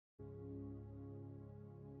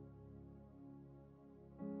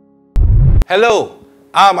Hello,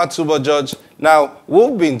 I'm Atubo George. Now,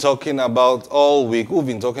 we've been talking about all week, we've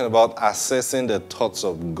been talking about assessing the thoughts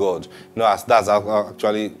of God. That's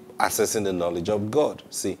actually assessing the knowledge of God.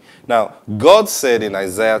 See, now, God said in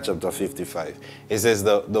Isaiah chapter 55, it says,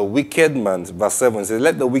 the wicked man, verse 7, it says,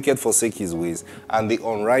 let the wicked forsake his ways, and the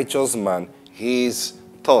unrighteous man his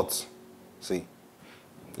thoughts. See,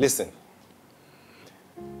 listen.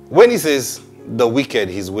 When he says, the wicked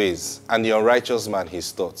his ways, and the unrighteous man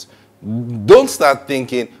his thoughts, don't start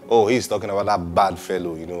thinking, oh, he's talking about that bad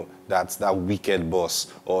fellow, that's that wicked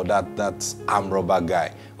boss, or that arm robber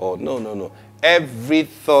guy. Or no. Every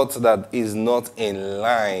thought that is not in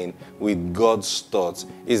line with God's thoughts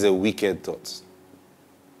is a wicked thought.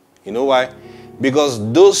 You know why?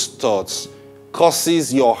 Because those thoughts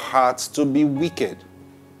causes your heart to be wicked.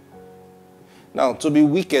 Now, to be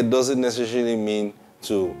wicked doesn't necessarily mean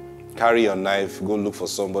to carry your knife, go look for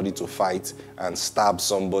somebody to fight and stab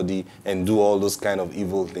somebody and do all those kind of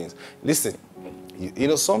evil things. Listen,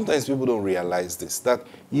 sometimes people don't realize this, that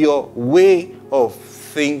your way of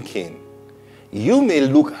thinking, you may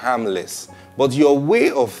look harmless, but your way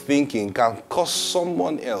of thinking can cause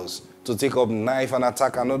someone else to take up knife and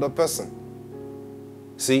attack another person.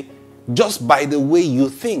 See, just by the way you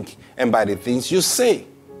think and by the things you say.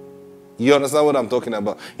 You understand what I'm talking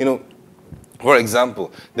about? For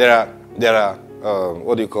example, there are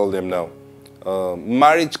what do you call them now?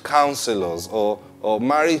 Marriage counselors or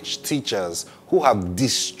marriage teachers who have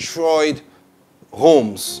destroyed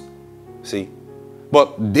homes. See,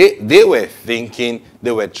 but they were thinking,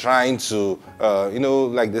 they were trying to,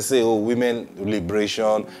 like they say, oh, women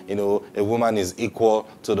liberation, a woman is equal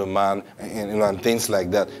to the man, and things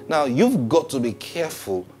like that. Now, you've got to be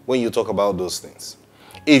careful when you talk about those things.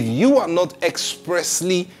 If you are not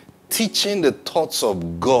expressly teaching the thoughts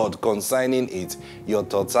of God concerning it, your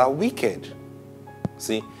thoughts are wicked.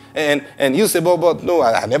 See? And you say, but no,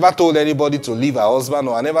 I never told anybody to leave her husband,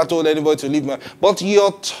 or I never told anybody to leave me. But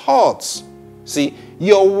your thoughts, see,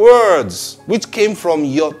 your words, which came from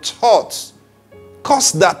your thoughts,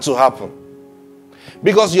 caused that to happen.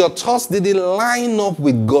 Because your thoughts didn't line up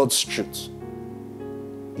with God's truth.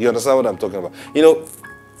 You understand what I'm talking about?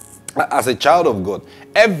 As a child of God,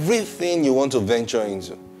 everything you want to venture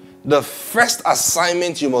into, the first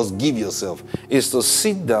assignment you must give yourself is to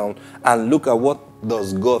sit down and look at what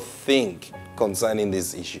does God think concerning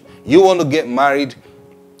this issue. You want to get married?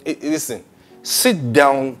 Listen, sit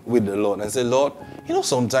down with the Lord and say, Lord,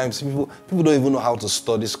 sometimes people don't even know how to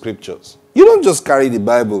study scriptures. You don't just carry the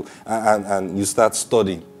Bible and you start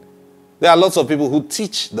studying. There are lots of people who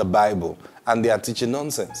teach the Bible and they are teaching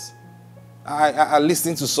nonsense. I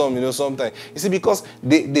listen to some, sometimes. You see, because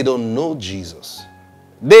they don't know Jesus.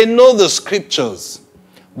 They know the scriptures,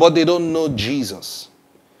 but they don't know Jesus.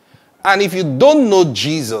 And if you don't know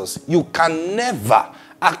Jesus, you can never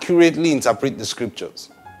accurately interpret the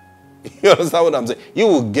scriptures. You understand what I'm saying? You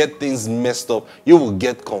will get things messed up. You will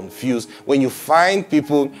get confused. When you find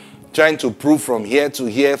people trying to prove from here to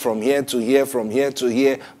here, from here to here, from here to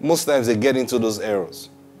here, most times they get into those errors.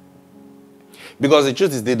 Because the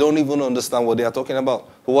truth is, they don't even understand what they are talking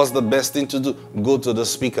about. What's the best thing to do? Go to the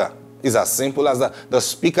speaker. It's as simple as that. The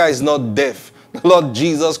speaker is not deaf. The Lord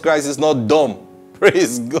Jesus Christ is not dumb.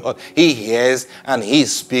 Praise God. He hears and he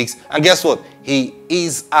speaks. And guess what? He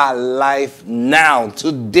is alive now,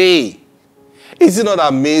 today. Is it not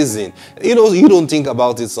amazing? You don't think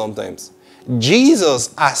about it sometimes.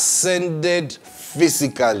 Jesus ascended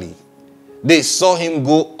physically. They saw him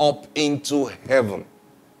go up into heaven.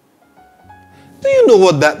 Do you know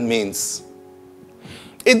what that means?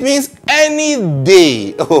 It means any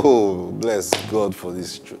day, oh, bless God for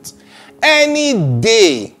this truth. Any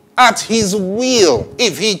day, at his will,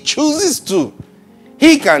 if he chooses to,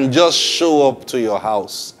 he can just show up to your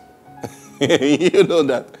house. You know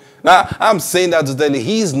that? Now, I'm saying that to tell you,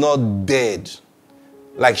 he's not dead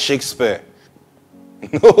like Shakespeare.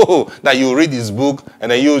 No, that you read his book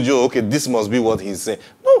and then you okay, this must be what he's saying.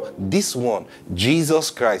 No, this one,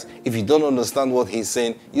 Jesus Christ, if you don't understand what he's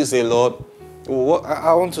saying, you say, Lord,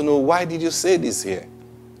 I want to know, why did you say this here?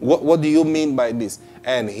 What do you mean by this?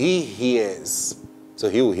 And he hears, so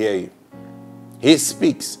he will hear you. He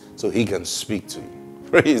speaks, so he can speak to you.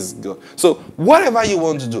 Praise God. So whatever you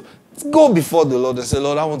want to do, go before the Lord and say,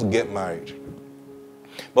 Lord, I want to get married.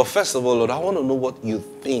 But first of all, Lord, I want to know what you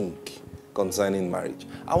think concerning marriage.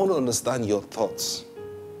 I want to understand your thoughts.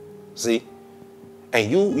 See? And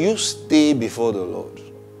you stay before the Lord.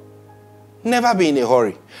 Never be in a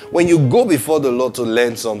hurry. When you go before the Lord to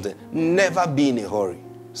learn something, never be in a hurry.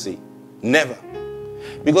 See? Never.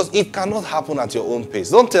 Because it cannot happen at your own pace.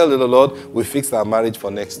 Don't tell the Lord, we fixed our marriage for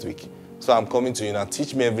next week. So I'm coming to you now.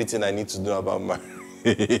 Teach me everything I need to know about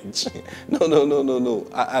marriage. No.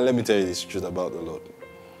 Let me tell you this truth about the Lord.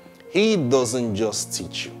 He doesn't just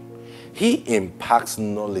teach you. He impacts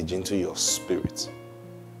knowledge into your spirit.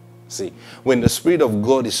 See, when the Spirit of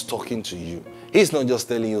God is talking to you, He's not just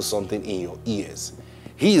telling you something in your ears.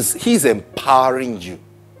 He's empowering you.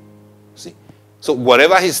 See, so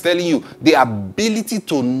whatever He's telling you, the ability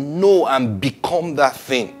to know and become that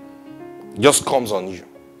thing just comes on you.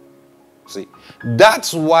 See,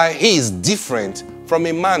 that's why He is different from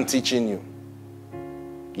a man teaching you.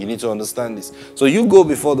 You need to understand this. So you go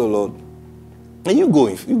before the Lord, and you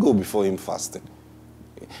go before Him fasting.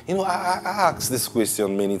 You know, I asked this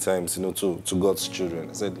question many times, you know, to God's children.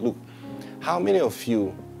 I said, look, how many of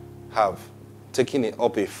you have taken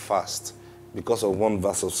up a fast because of one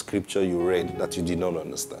verse of scripture you read that you did not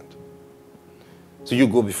understand? So you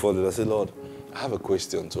go before the Lord and say, Lord, I have a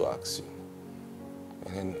question to ask you.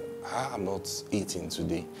 And then, I'm not eating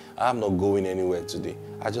today. I'm not going anywhere today.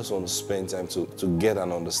 I just want to spend time to get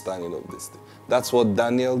an understanding of this thing. That's what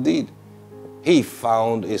Daniel did. He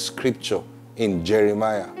found a scripture in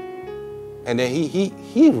Jeremiah. And then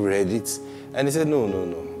he read it. And he said, no.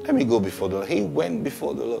 Let me go before the Lord. He went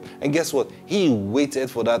before the Lord. And guess what? He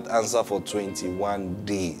waited for that answer for 21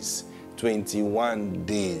 days. 21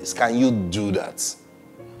 days. Can you do that?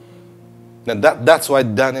 Now that's why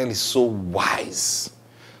Daniel is so wise.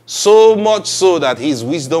 So much so that his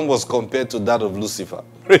wisdom was compared to that of Lucifer.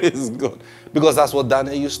 Praise God. Because that's what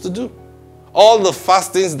Daniel used to do. All the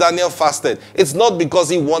fastings Daniel fasted, it's not because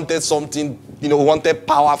he wanted something, wanted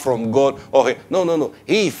power from God. No.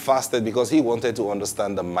 He fasted because he wanted to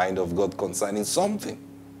understand the mind of God concerning something.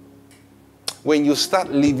 When you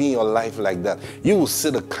start living your life like that, you will see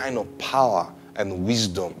the kind of power and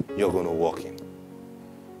wisdom you're going to walk in.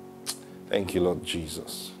 Thank you, Lord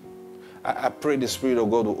Jesus. I pray the Spirit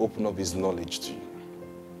of God will open up His knowledge to you.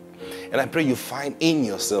 And I pray you find in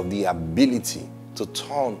yourself the ability to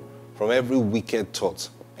turn from every wicked thought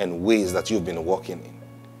and ways that you've been walking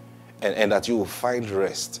in. And that you will find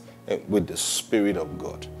rest with the Spirit of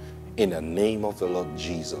God. In the name of the Lord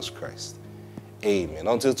Jesus Christ. Amen.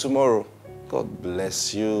 Until tomorrow, God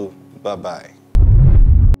bless you. Bye-bye.